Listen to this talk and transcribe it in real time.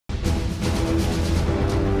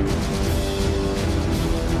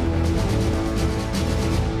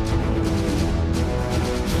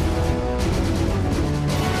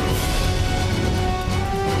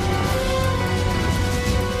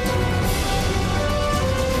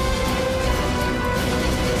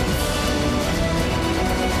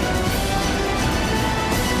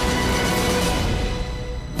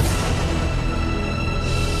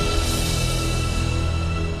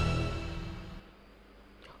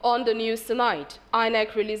On the news tonight,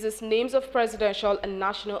 INEC releases names of presidential and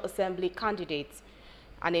National Assembly candidates.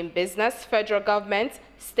 And in business, federal government,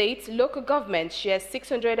 state, local government shares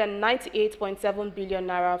 698.7 billion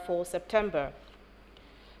naira for September.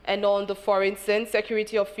 And on the foreign scene,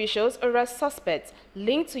 security officials arrest suspects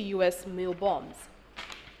linked to U.S. mail bombs.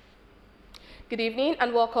 Good evening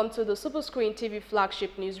and welcome to the Superscreen TV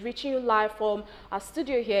flagship news, reaching you live from our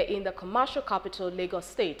studio here in the commercial capital, Lagos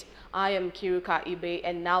State. I am Kiruka Ibe,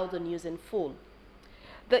 and now the news in full.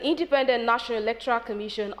 The Independent National Electoral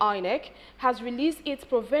Commission, INEC, has released its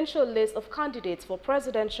provincial list of candidates for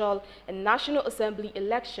presidential and National Assembly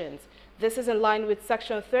elections. This is in line with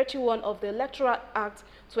Section 31 of the Electoral Act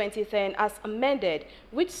 2010 as amended,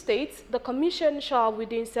 which states the Commission shall,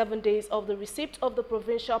 within 7 days of the receipt of the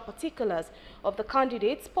provincial particulars of the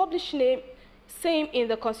candidates, publish same in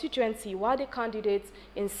the constituency while the candidates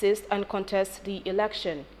insist and contest the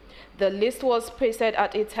election. The list was pasted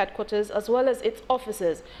at its headquarters as well as its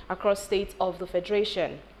offices across states of the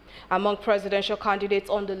Federation. Among presidential candidates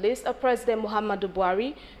on the list are President Muhammadu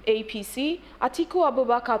Buhari, APC, Atiku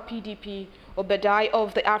Abubakar, PDP, Obadai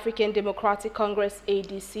of the African Democratic Congress,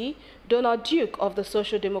 ADC, Donald Duke of the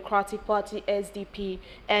Social Democratic Party, SDP,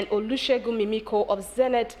 and Olusegun Mimiko of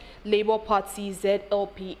Zenith Labour Party,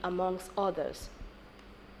 ZLP, amongst others.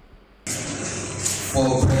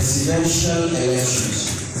 For presidential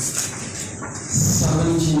elections,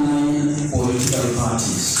 79 political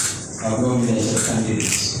parties have nominated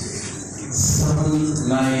candidates.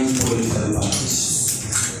 79 political parties.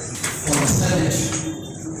 For the Senate,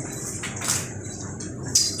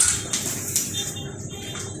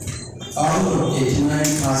 out of 89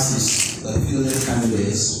 parties that fielded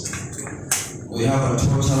candidates, we have a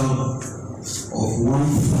total of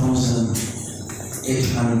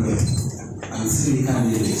 1,803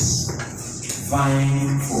 candidates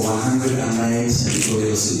vying for 109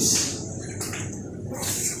 senatorial seats.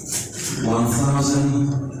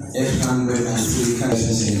 1,803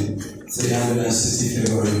 candidates in 360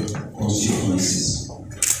 federal constituencies.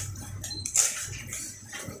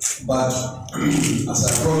 But as I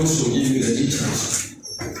promised to give you the details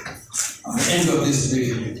at the end of this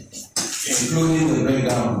briefing, including the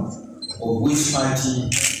breakdown of which party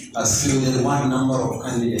has fielded one number of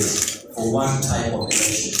candidates for one type of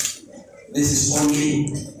election. This is only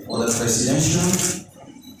for the presidential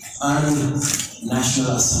and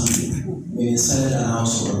National Assembly, meaning Senate and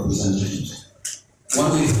House of Representatives.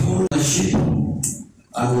 One will hold governorship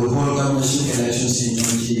and will hold governorship elections in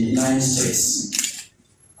 29 states,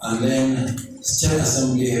 and then state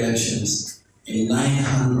assembly elections in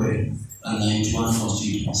 991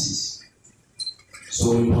 constituencies.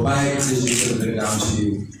 So we provide this detailed breakdown to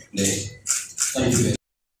you today. Thank you.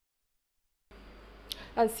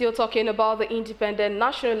 And still talking about the Independent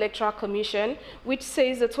National Electoral Commission, which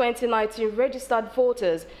says the 2019 registered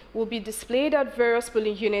voters will be displayed at various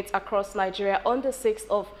polling units across Nigeria on the 6th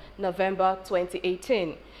of November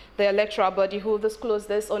 2018. The electoral body, who disclosed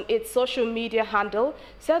this on its social media handle,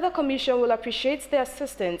 said the commission will appreciate the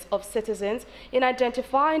assistance of citizens in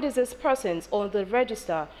identifying deceased persons on the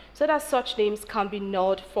register so that such names can be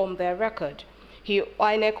nulled from their record.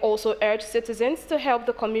 INEC also urged citizens to help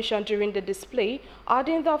the commission during the display,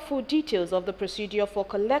 adding that full details of the procedure for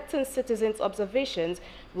collecting citizens' observations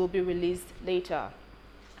will be released later.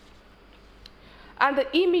 And the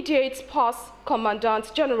immediate past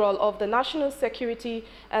Commandant General of the National Security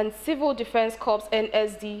and Civil Defense Corps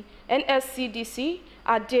NSCDC,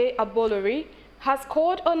 Ade Abolori, has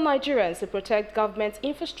called on Nigerians to protect government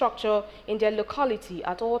infrastructure in their locality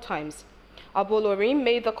at all times. Abolori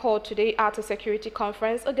made the call today at a security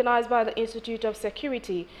conference organized by the Institute of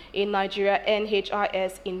Security in Nigeria,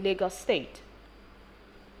 NHIS, in Lagos State.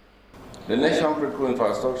 The nation's critical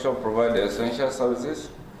infrastructure provides the essential services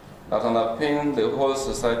that underpin the whole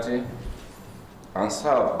society and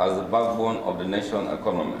serve as the backbone of the nation's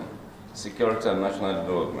economy, security, and national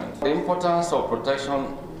development. The importance of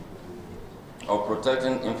protecting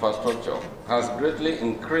infrastructure has greatly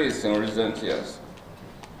increased in recent years.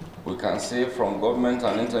 We can see from government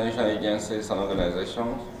and international agencies and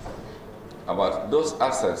organizations about those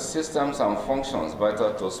assets, systems, and functions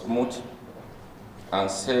vital to smooth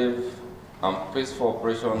and safe and peaceful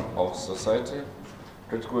operation of society,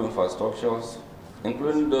 critical infrastructures,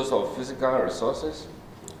 including those of physical resources,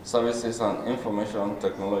 services and information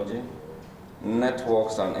technology,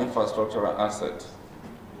 networks and infrastructural assets.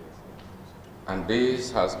 And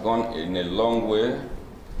this has gone in a long way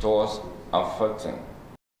towards affecting.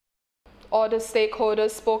 Other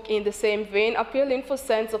stakeholders spoke in the same vein, appealing for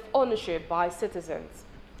sense of ownership by citizens.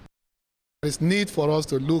 There is need for us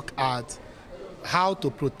to look at how to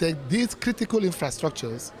protect these critical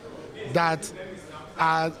infrastructures that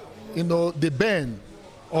are, the bane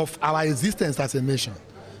of our existence as a nation.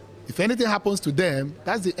 If anything happens to them,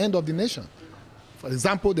 that's the end of the nation. For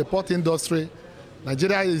example, the port industry.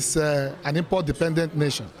 Nigeria is an import-dependent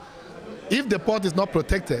nation. If the port is not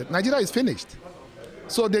protected, Nigeria is finished.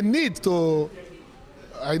 So they need to,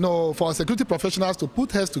 for security professionals to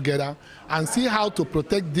put heads together and see how to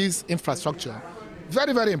protect this infrastructure.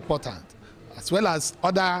 Very, very important, as well as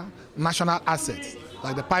other national assets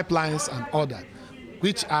like the pipelines and all that,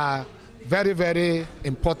 which are very, very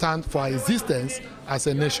important for our existence as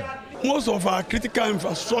a nation. Most of our critical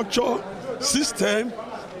infrastructure system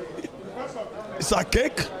is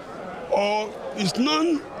archaic or is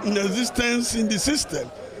non-existence in the system.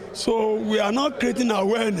 So we are not creating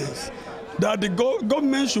awareness that the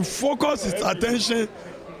government should focus its attention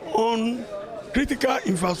on critical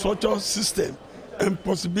infrastructure system and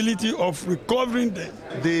possibility of recovering them.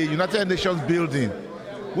 The United Nations building,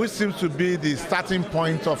 which seems to be the starting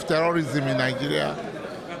point of terrorism in Nigeria,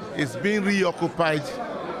 is being reoccupied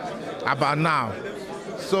about now.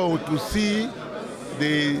 So we could see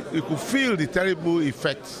we could feel the terrible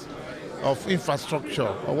effects of infrastructure,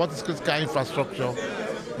 or what is critical infrastructure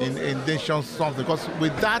in nations something. Because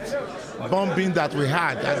with that bombing that we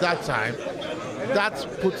had at that time, that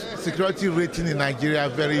put security rating in Nigeria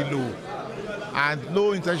very low. And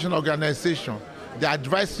no international organization, the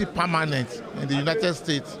advisory permanent in the United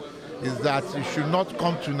States is that you should not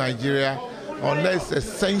come to Nigeria unless it's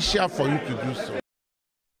essential for you to do so.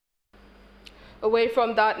 Away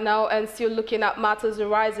from that now, and still looking at matters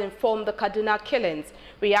arising from the Kaduna killings,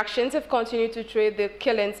 reactions have continued to trail the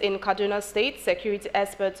killings in Kaduna State. Security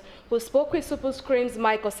experts who spoke with Superscreen's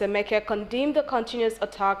Mike Osemeke condemned the continuous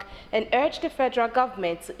attack and urged the federal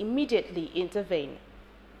government to immediately intervene.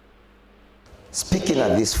 Speaking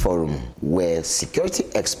at this forum, where security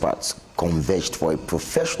experts converged for a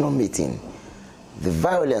professional meeting, the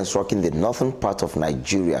violence rocking the northern part of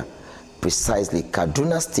Nigeria, precisely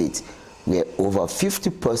Kaduna State, where over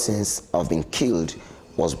 50 persons have been killed,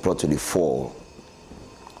 was brought to the fore.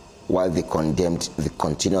 While they condemned the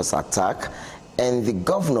continuous attack and the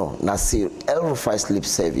governor Nasir El-Rufai's lip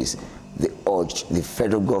service, they urged the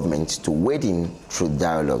federal government to wade in through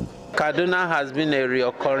dialogue. Kaduna has been a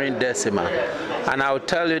recurring decimal, and I'll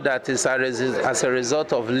tell you that it's as a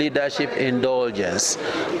result of leadership indulgence,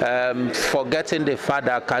 forgetting the fact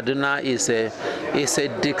that Kaduna is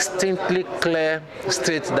a distinctly clear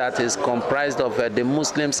state that is comprised of the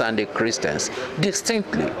Muslims and the Christians.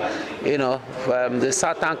 Distinctly, the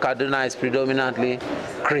southern Kaduna is predominantly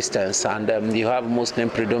Christians, and you have Muslim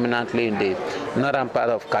predominantly in the northern part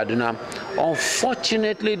of Kaduna.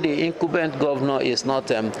 Unfortunately, the incumbent governor is not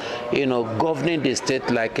governing the state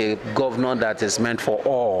like a governor that is meant for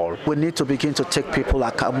all. We need to begin to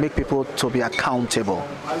make people to be accountable.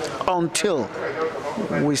 Until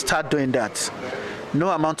we start doing that, no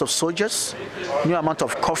amount of soldiers, no amount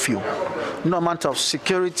of curfew, no amount of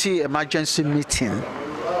security emergency meeting,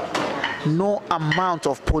 no amount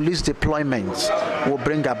of police deployment will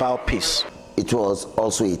bring about peace. It was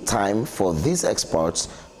also a time for these experts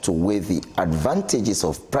to weigh the advantages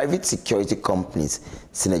of private security companies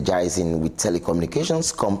synergizing with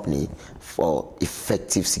telecommunications company for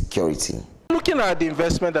effective security. Looking at the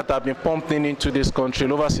investment that have been pumping into this country,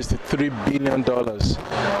 over $63 billion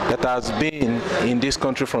that has been in this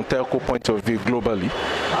country from telco point of view globally,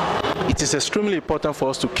 it is extremely important for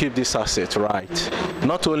us to keep this asset right.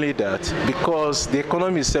 Not only that, because the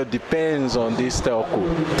economy itself depends on this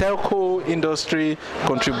telco. Telco industry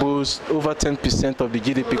contributes over 10% of the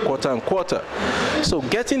GDP quarter on quarter. So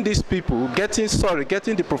getting these people, getting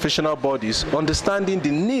the professional bodies, understanding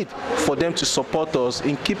the need for them to support us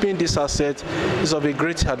in keeping this asset is of a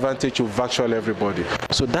great advantage to virtually everybody.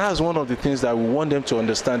 So that's one of the things that we want them to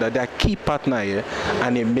understand, that they are key partner here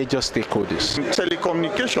and a major stakeholders.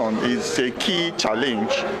 Telecommunication is a key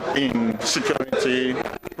challenge in security,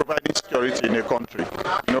 providing security in a country.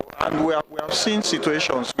 And we have seen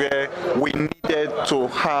situations where we needed to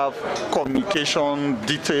have communication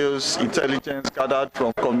details, intelligence gathered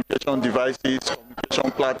from communication devices,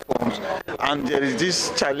 communication platforms, and there is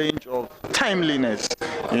this challenge of timeliness.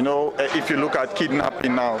 If you look at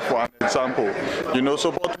kidnapping now, for an example,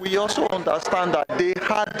 but we also understand that they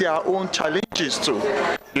had their own challenges too.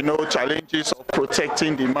 Challenges of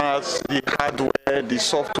protecting the mass, the hardware, the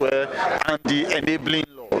software, and the enabling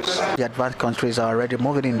laws. The advanced countries are already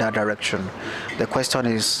moving in that direction. The question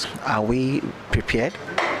is, are we prepared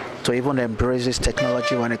to even embrace this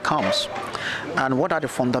technology when it comes? And what are the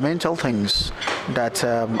fundamental things that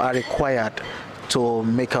are required to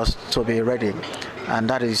make us to be ready? And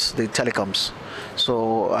that is the telecoms.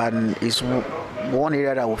 So, and it's one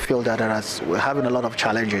area that we feel that we're having a lot of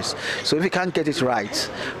challenges. So if we can't get it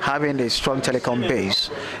right, having a strong telecom base,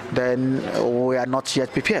 then we are not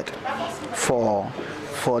yet prepared for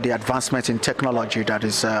the advancement in technology that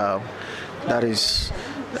is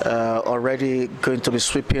already going to be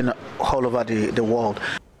sweeping all over the world.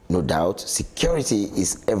 No doubt, security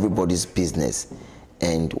is everybody's business,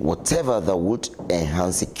 and whatever that would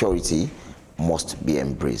enhance security must be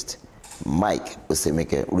embraced. Mike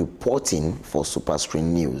Osemeke reporting for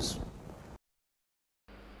Superscreen News.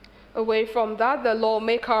 Away from that, the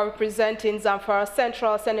lawmaker representing Zamfara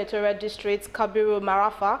Central Senatorial District, Kabiru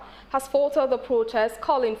Marafa, has faltered the protest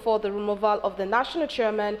calling for the removal of the national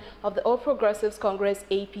chairman of the All Progressives Congress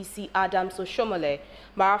APC, Adams Oshomole.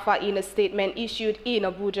 Marafa, in a statement issued in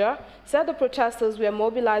Abuja, said the protesters were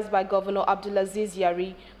mobilized by Governor Abdulaziz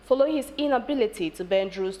Yari following his inability to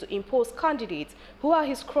bend rules to impose candidates who are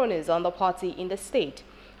his cronies on the party in the state.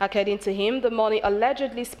 According to him, the money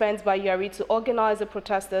allegedly spent by Yari to organize the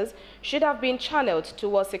protesters should have been channeled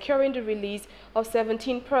towards securing the release of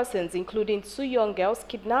 17 persons, including 2 young girls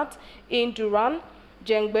kidnapped in Duran,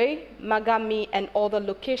 Jengbe, Magami, and other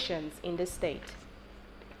locations in the state.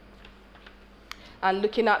 And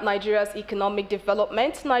looking at Nigeria's economic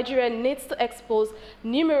development, Nigeria needs to expose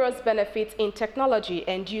numerous benefits in technology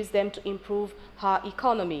and use them to improve her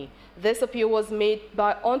economy. This appeal was made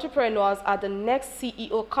by entrepreneurs at the next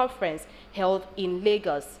CEO conference held in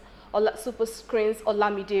Lagos. Superscreen's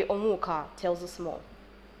Olamide Omuka tells us more.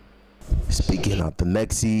 Speaking at the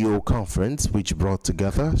next CEO conference, which brought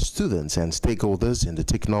together students and stakeholders in the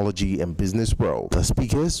technology and business world, the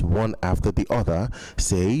speakers, one after the other,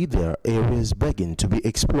 say there are areas begging to be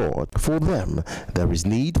explored. For them, there is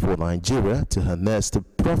need for Nigeria to harness the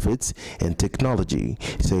profits in technology,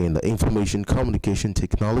 saying the information communication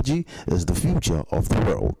technology is the future of the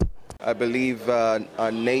world. I believe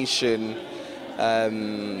our nation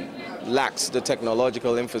lacks the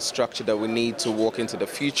technological infrastructure that we need to walk into the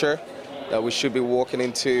future that we should be walking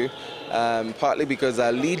into, partly because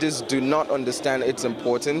our leaders do not understand its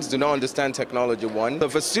importance, do not understand technology, one. So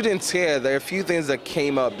for students here, there are a few things that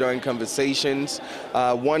came up during conversations.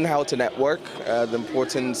 One, how to network, the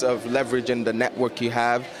importance of leveraging the network you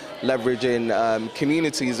have, leveraging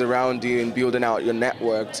communities around you and building out your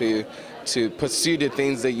network to pursue the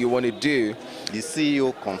things that you want to do. The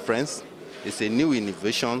CEO conference is a new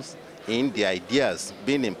innovation in the ideas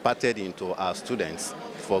being imparted into our students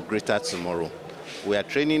for greater tomorrow. We are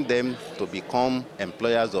training them to become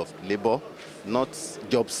employers of labor, not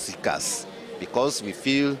job seekers, because we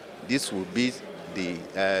feel this will be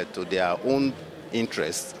to their own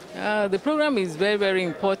interest. The program is very, very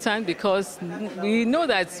important because we know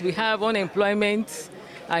that we have unemployment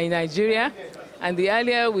in Nigeria, and the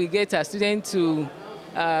earlier we get our students to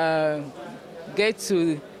get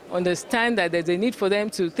to understand that there's a need for them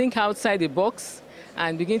to think outside the box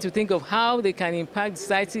and begin to think of how they can impact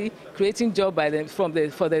society, creating jobs for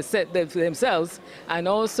themselves, and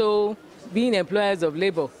also being employers of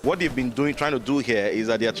labor. What they've been trying to do here is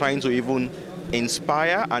that they're trying to even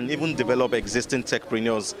inspire and even develop existing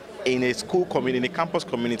techpreneurs in a school community, in a campus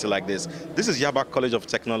community like this. This is Yaba College of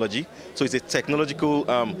Technology, so it's a technological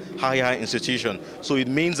higher institution. So it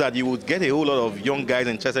means that you would get a whole lot of young guys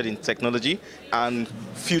interested in technology and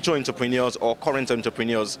future entrepreneurs or current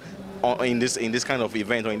entrepreneurs in this kind of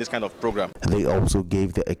event or in this kind of program. They also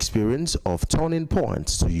gave the experience of turning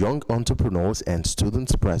points to young entrepreneurs and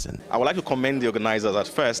students present. I would like to commend the organizers at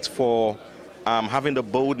first for having the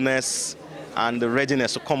boldness and the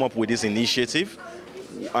readiness to come up with this initiative.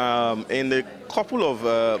 In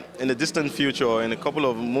the distant future, in a couple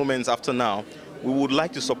of moments after now, we would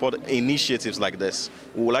like to support initiatives like this.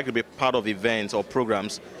 We would like to be part of events or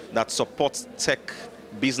programs that support tech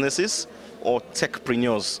businesses or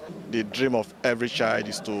techpreneurs. The dream of every child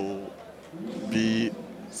is to be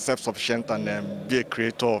self-sufficient and be a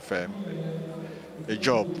creator of a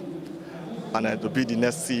job and to be the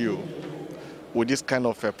next CEO. With this kind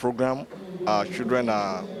of a program, our children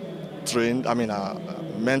are trained,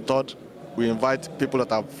 mentored. We invite people that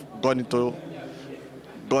have gone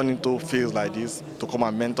into fields like this to come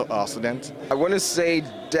and mentor our students. I want to say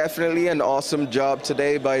definitely an awesome job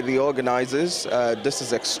today by the organizers. This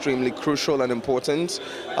is extremely crucial and important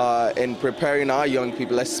in preparing our young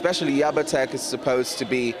people, especially Yaba Tech is supposed to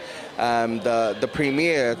be the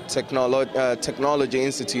premier technology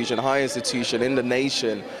institution, high institution in the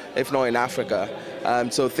nation, if not in Africa.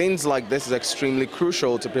 So things like this is extremely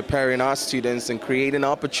crucial to preparing our students and creating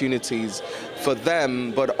opportunities for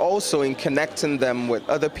them, but also in connecting them with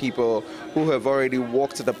other people who have already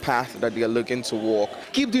walked the path that they are looking to walk.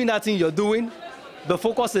 Keep doing that thing you're doing, the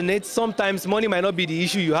focus in it. Sometimes money might not be the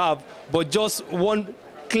issue you have, but just one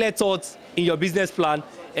clear thought in your business plan,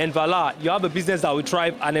 and voila, you have a business that will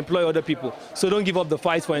thrive and employ other people. So don't give up the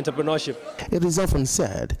fight for entrepreneurship. It is often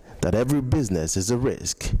said that every business is a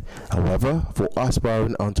risk. However, for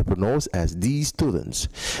aspiring entrepreneurs as these students,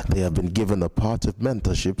 they have been given a part of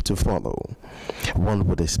mentorship to follow. One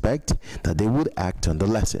would expect that they would act on the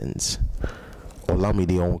lessons.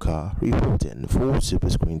 Olamide Onka reporting for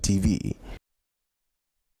Superscreen TV.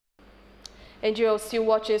 And you're still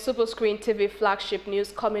watching Superscreen TV flagship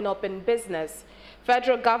news coming up in business.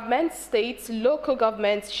 Federal government, states, local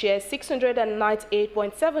governments share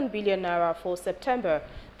 698.7 billion naira for September.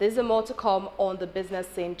 There's more to come on the business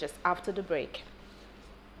scene just after the break.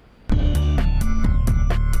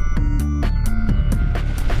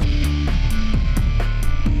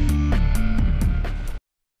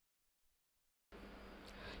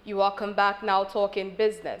 You're welcome back, now talking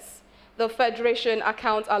business. The Federation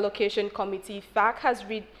Account Allocation Committee, FAC, has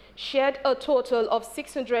shared a total of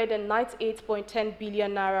 698.10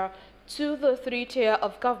 billion naira to the three-tier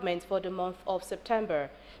of government for the month of September.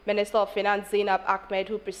 Minister of Finance Zainab Ahmed,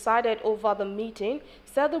 who presided over the meeting,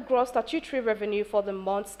 said the gross statutory revenue for the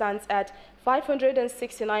month stands at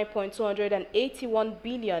 569.281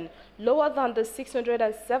 billion, lower than the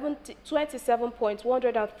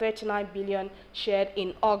 627.139 billion shared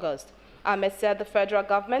in August. Ahmed said the federal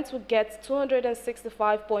government would get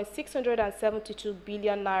 265.672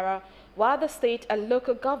 billion naira, while the state and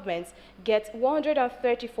local governments get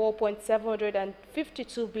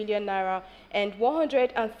 134.752 billion naira and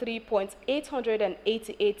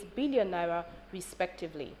 103.888 billion naira,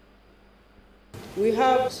 respectively. We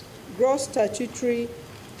have gross statutory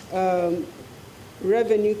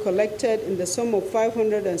revenue collected in the sum of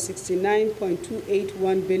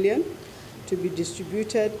 569.281 billion to be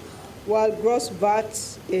distributed, while gross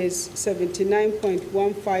VAT is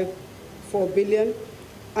 79.154 billion.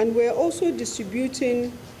 And we're also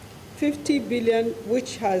distributing 50 billion,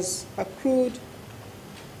 which has accrued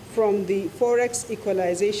from the Forex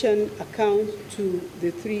equalization account to the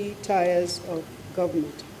three tiers of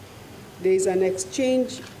government. There is an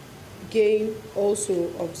exchange gain also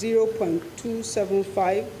of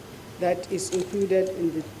 0.275 that is included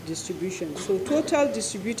in the distribution. So total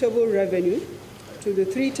distributable revenue to the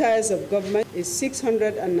three tiers of government is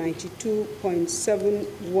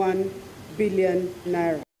 692.71 billion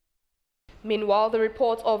naira. Meanwhile, the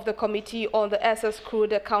report of the Committee on the Excess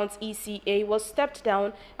Crude Accounts ECA was stepped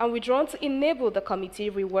down and withdrawn to enable the committee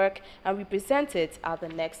rework and represent it at the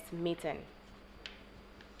next meeting.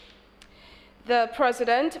 The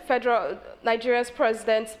Nigeria's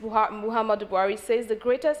President Muhammadu Buhari says the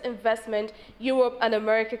greatest investment Europe and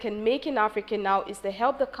America can make in Africa now is to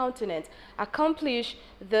help the continent accomplish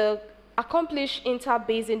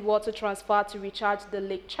inter-basin water transfer to recharge the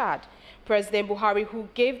Lake Chad. President Buhari, who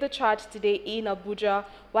gave the charge today in Abuja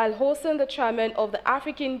while hosting the chairman of the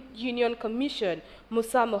African Union Commission,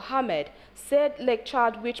 Musa Mohammed, said Lake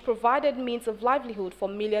Chad, which provided means of livelihood for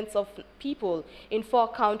millions of people in 4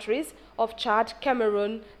 countries of Chad,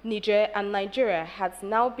 Cameroon, Niger, and Nigeria, has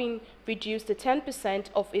now been reduced to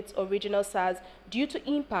 10% of its original size due to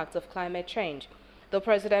impact of climate change. The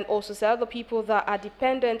president also said the people that are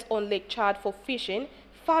dependent on Lake Chad for fishing,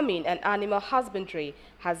 farming, and animal husbandry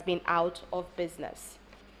has been out of business.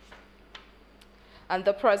 And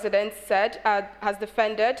the president said has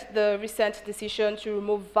defended the recent decision to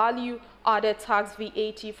remove value-added tax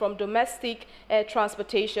VAT from domestic air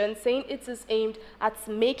transportation, saying it is aimed at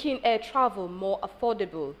making air travel more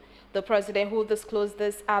affordable. The president, who disclosed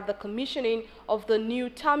this at the commissioning of the new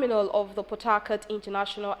terminal of the Port Harcourt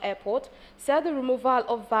International Airport, said the removal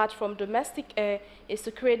of VAT from domestic air is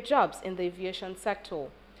to create jobs in the aviation sector.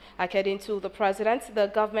 According to the president, the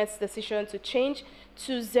government's decision to change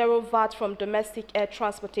to zero VAT from domestic air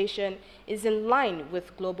transportation is in line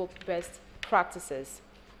with global best practices.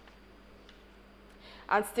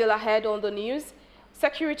 And still ahead on the news,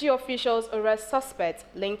 security officials arrest suspects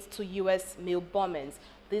linked to U.S. mail bombings.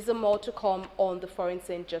 These are more to come on the foreign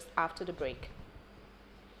scene just after the break.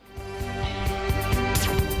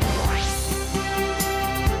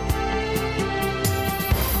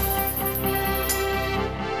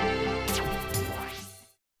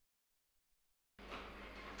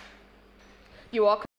 You're welcome.